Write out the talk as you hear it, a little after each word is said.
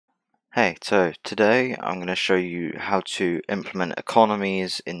Hey, so today I'm going to show you how to implement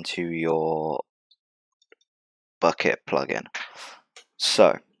economies into your Bukkit plugin.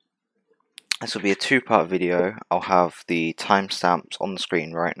 So, this will be a two-part video. I'll have the timestamps on the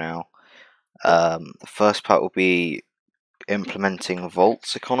screen right now. The first part will be implementing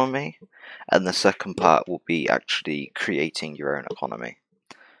Vault's economy, and the second part will be actually creating your own economy.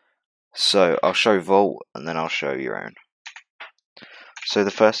 So, I'll show Vault, and then I'll show your own. So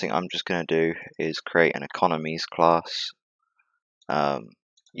the first thing I'm just going to do is create an economies class.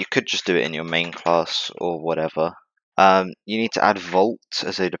 You could just do it in your main class or whatever. You need to add Vault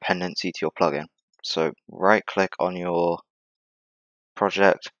as a dependency to your plugin. So right click on your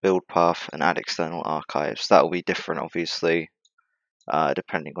project, build path, and add external archives. That will be different, obviously,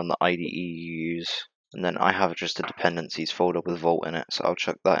 depending on the IDE you use. And then I have just a dependencies folder with Vault in it, so I'll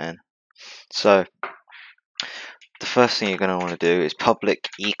chuck that in. So the first thing you're going to want to do is public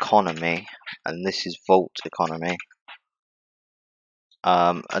economy, and this is Vault economy.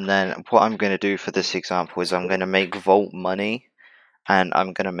 And then what I'm going to do for this example is I'm going to make Vault money, and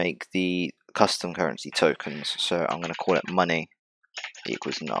I'm going to make the custom currency tokens. So I'm going to call it money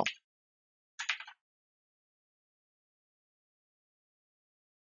equals null.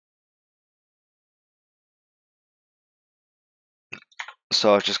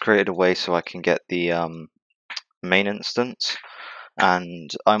 So I've just created a way so I can get the main instance, and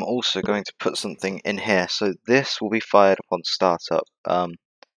I'm also going to put something in here. So this will be fired upon startup.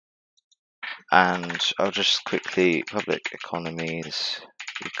 And I'll just quickly public economies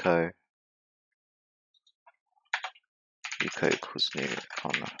eco equals new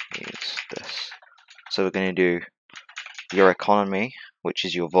economies this. So we're going to do your economy, which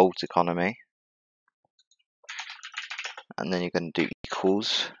is your Vault economy, and then you're going to do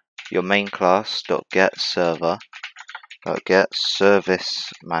equals your main class dot get server dot get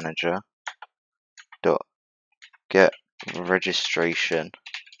service manager dot get registration,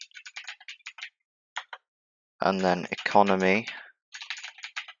 and then economy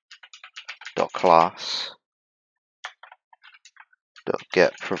dot class dot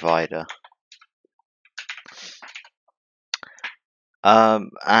get provider.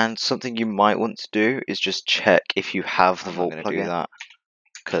 And something you might want to do is just check if you have the Vault plugin. Do that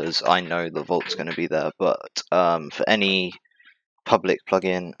because I know the Vault's going to be there, but for any public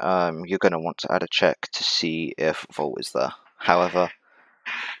plugin, you're going to want to add a check to see if Vault is there. However,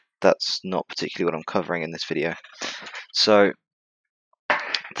 that's not particularly what I'm covering in this video. So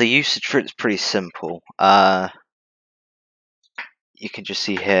the usage for it is pretty simple. You can just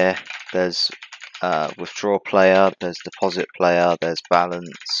see here there's withdraw player, there's deposit player, there's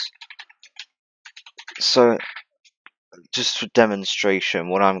balance. So just for demonstration,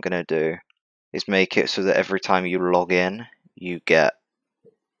 what I'm going to do is make it so that every time you log in, you get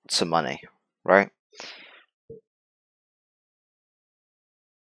some money, right?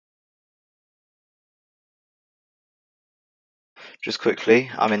 Just quickly,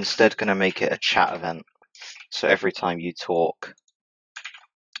 I'm instead going to make it a chat event. So every time you talk,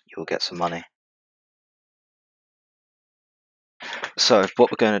 you'll get some money. So what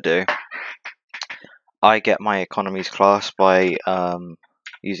we're going to do, I get my economies class by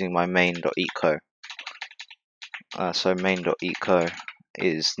using my main.eco. So main.eco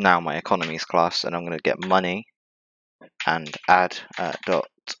is now my economies class, and I'm going to get money and add dot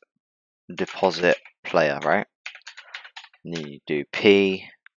deposit player, right? And then you do P,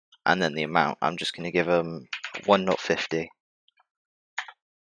 and then the amount. I'm just going to give them 1.50.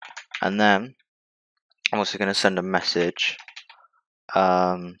 And then I'm also going to send a message.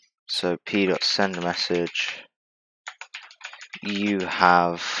 So p.send a message. You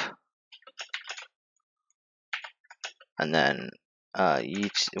have, and then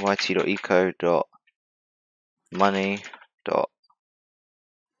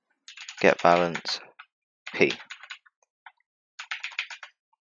yt.money.getBalance p.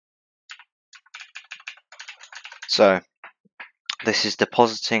 So this is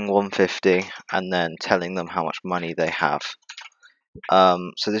depositing 150 and then telling them how much money they have.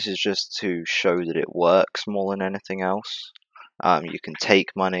 So this is just to show that it works more than anything else. You can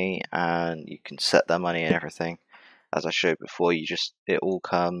take money and you can set their money and everything. As I showed before, it all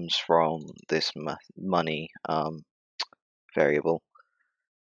comes from this money variable.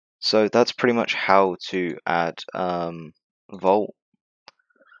 So that's pretty much how to add Vault.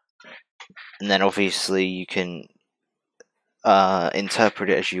 And then obviously you can interpret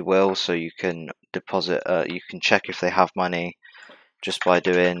it as you will. So you can deposit, you can check if they have money just by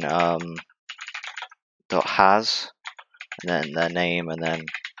doing .has and then their name and then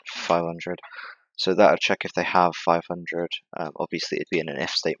 500. So that'll check if they have 500. Obviously it'd be in an if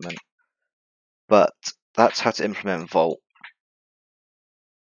statement. But that's how to implement Vault.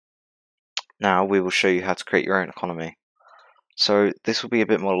 Now we will show you how to create your own economy. So this will be a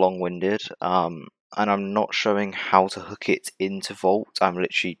bit more long-winded, and I'm not showing how to hook it into Vault. I'm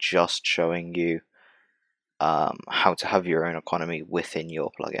literally just showing you how to have your own economy within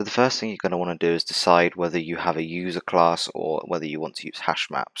your plugin. So the first thing you're going to want to do is decide whether you have a user class or whether you want to use hash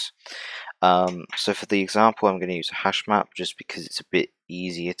maps. So for the example, I'm going to use a hash map just because it's a bit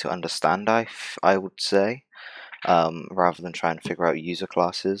easier to understand, I would say, rather than trying to figure out user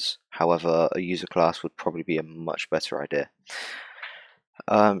classes. However, a user class would probably be a much better idea.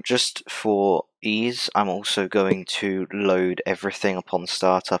 Just for ease, I'm also going to load everything upon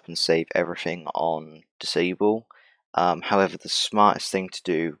startup and save everything on disable. However, the smartest thing to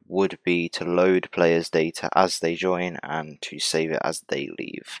do would be to load players' data as they join and to save it as they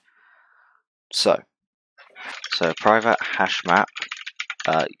leave. So private hash map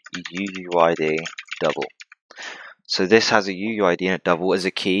UUID double. So this has a UUID and a double as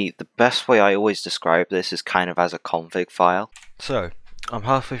a key. The best way I always describe this is kind of as a config file. So I'm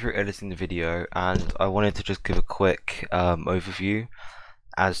halfway through editing the video and I wanted to just give a quick overview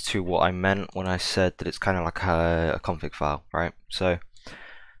as to what I meant when I said that it's kind of like a config file, right? So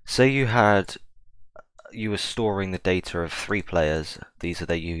say you were storing the data of 3 players. These are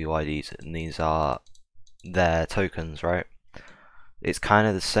their UUIDs and these are their tokens, right? It's kind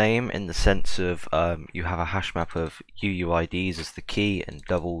of the same in the sense of you have a hash map of UUIDs as the key and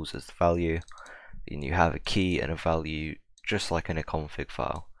doubles as the value, and you have a key and a value just like in a config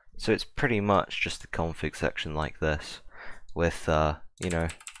file. So it's pretty much just the config section like this, with you know,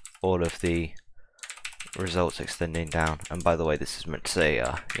 all of the results extending down. And by the way, this is meant to say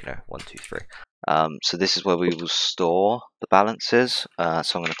you know, 1, 2, 3. So this is where we will store the balances. So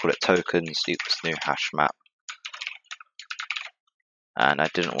I'm going to call it tokens equals new hash map. And I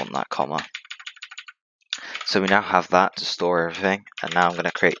didn't want that comma. So we now have that to store everything, and now I'm going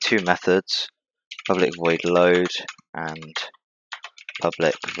to create 2 methods, public void load and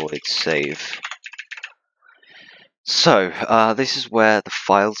public void save. So this is where the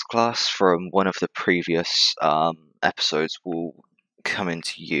files class from one of the previous episodes will come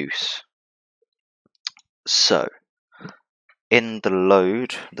into use. So in the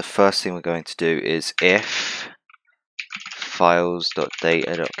load, the first thing we're going to do is if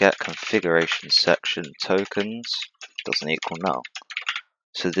files.data.get configuration section tokens doesn't equal null.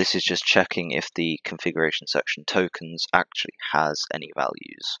 So this is just checking if the configuration section tokens actually has any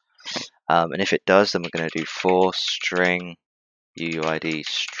values. And if it does, then we're going to do for string UUID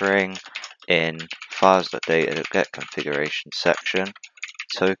string in files.data.get configuration section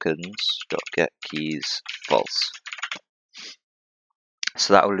tokens.get keys false.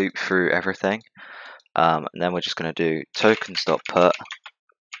 So that will loop through everything. And then we're just going to do tokens.put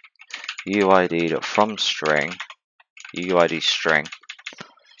UUID.from string UUID string.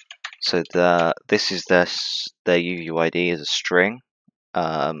 So this is their UUID as a string,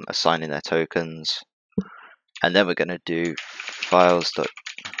 assigning their tokens, and then we're going to do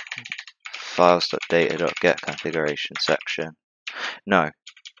files.data.get configuration section. No,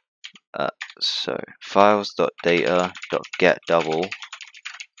 so files.data.get double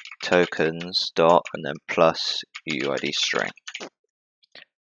tokens dot and then plus UUID string.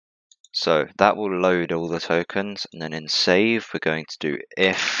 So that will load all the tokens, and then in save we're going to do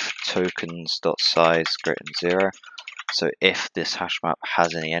if tokens.size greater than 0. So if this hash map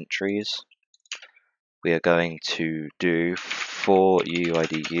has any entries, we are going to do for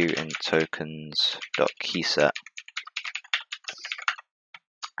UUIDU in tokens.keyset,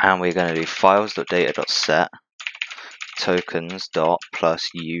 and we're going to do files.data.set tokens dot plus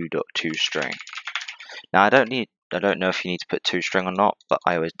u.toString. Now I don't know if you need to put toString or not, but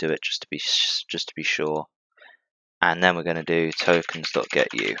I always do it just to be sure. And then we're going to do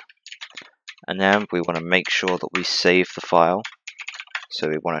tokens.getU. And then we want to make sure that we save the file. So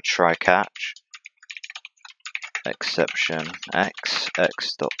we want to try catch exception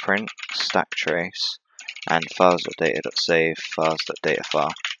x.print stack trace and files.data.save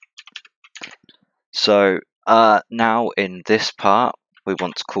files.datafile. So now in this part we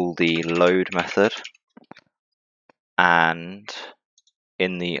want to call the load method, and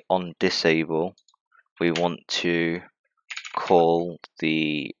in the onDisable we want to call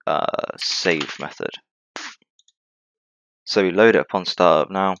the save method. So we load it upon startup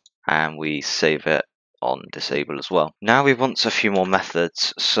now, and we save it on disable as well. Now we want a few more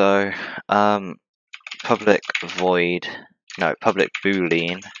methods. So public boolean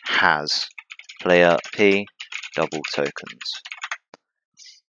has player p double tokens.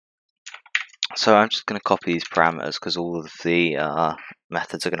 So I'm just going to copy these parameters because all of the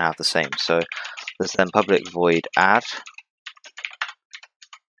methods are going to have the same. So There's then public void add,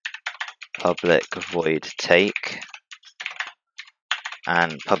 public void take,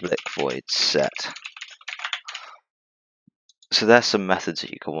 and public void set. So there's some methods that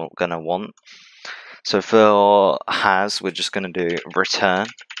you're going to want. So for has, we're just going to do return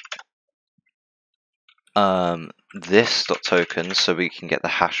this .tokens, so we can get the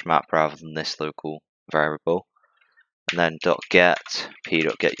hash map rather than this local variable, and then .get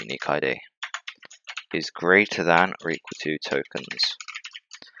p.get unique ID is greater than or equal to tokens.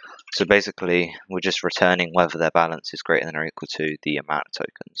 So basically, we're just returning whether their balance is greater than or equal to the amount of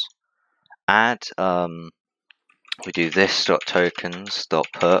tokens. Add, we do this .tokens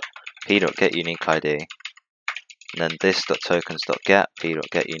 .put p.get unique ID, and then this .tokens .get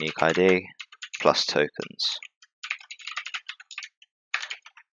p.get unique ID plus tokens.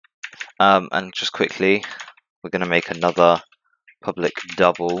 And just quickly, we're going to make another public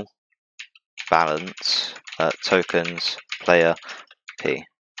double balance tokens player p,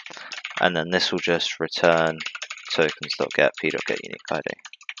 and then this will just return tokens.get p.get unique ID.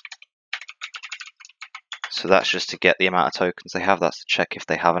 So that's just to get the amount of tokens they have. That's to check if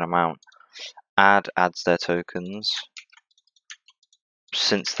they have an amount. Add adds their tokens.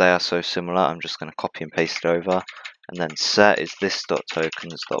 Since they are so similar, I'm just going to copy and paste it over. And then set is this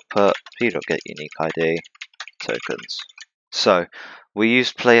 .tokens.put p.get unique ID tokens. So we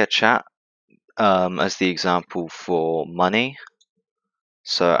used player chat as the example for money.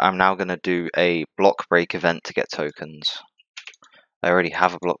 So I'm now going to do a block break event to get tokens. I already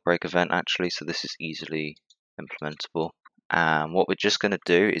have a block break event actually, so this is easily implementable. And what we're just going to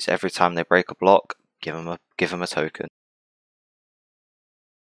do is every time they break a block, give them a token.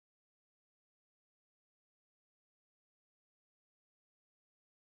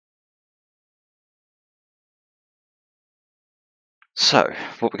 So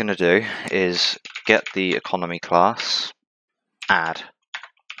what we're going to do is get the economy class, add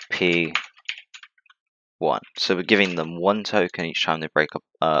p1. So we're giving them one token each time they break up.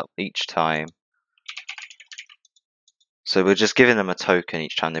 So we're just giving them a token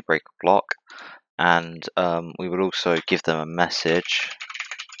each time they break a block, and we will also give them a message.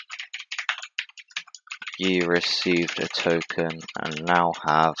 You received a token and now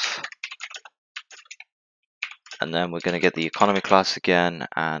have. And then we're going to get the economy class again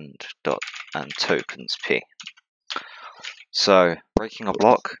and tokens p. So breaking a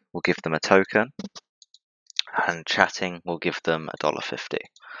block will give them a token, and chatting will give them $1.50.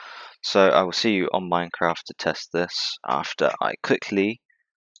 So I will see you on Minecraft to test this after I quickly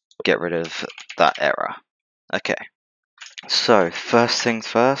get rid of that error. Okay, so first things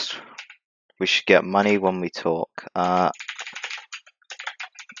first, we should get money when we talk.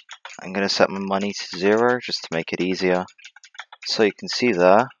 I'm going to set my money to 0 just to make it easier. So you can see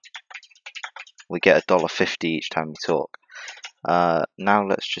there, we get $1.50 each time we talk. Now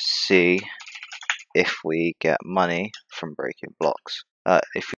let's just see if we get money from breaking blocks.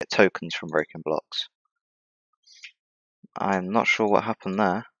 If we get tokens from breaking blocks. I'm not sure what happened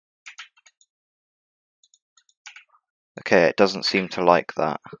there. Okay, it doesn't seem to like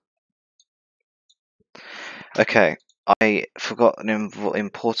that. Okay, I forgot an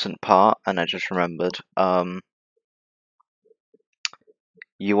important part, and I just remembered.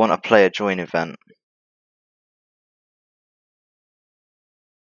 You want to play a join event.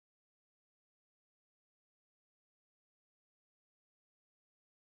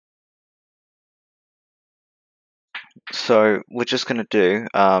 So we're just going to do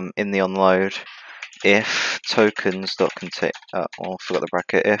in the onload if tokens.contain. Oh, I forgot the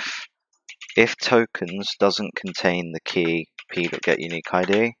bracket. If tokens doesn't contain the key p.get unique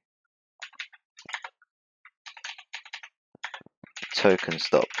ID,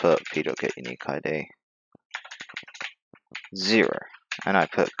 tokens.put p.get unique ID 0, and I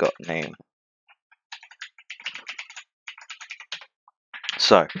put got name.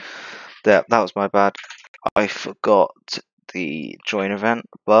 So that was my bad. I forgot the join event,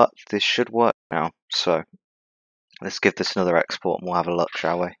 but this should work now. So let's give this another export and we'll have a look,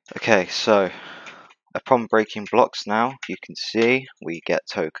 shall we? Okay, so upon breaking blocks now, you can see we get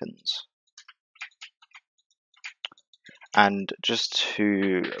tokens. And just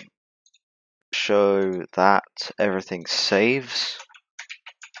to show that everything saves,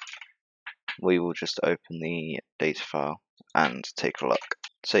 we will just open the data file and take a look.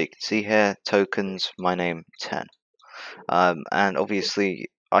 So you can see here, tokens, my name 10. And obviously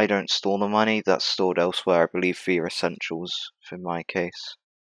I don't store the money, that's stored elsewhere, I believe via essentials in my case.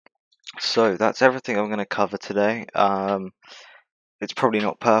 So that's everything I'm going to cover today. It's probably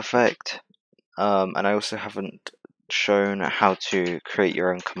not perfect, and I also haven't shown how to create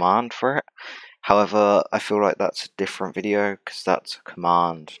your own command for it. However, I feel like that's a different video because that's a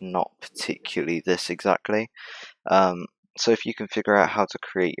command, not particularly this exactly. So if you can figure out how to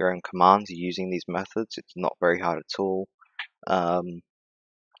create your own commands using these methods, it's not very hard at all.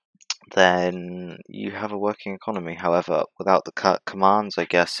 Then you have a working economy. However, without the commands, I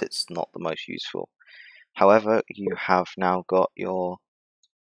guess it's not the most useful. However, you have now got your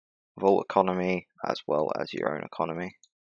vault economy as well as your own economy.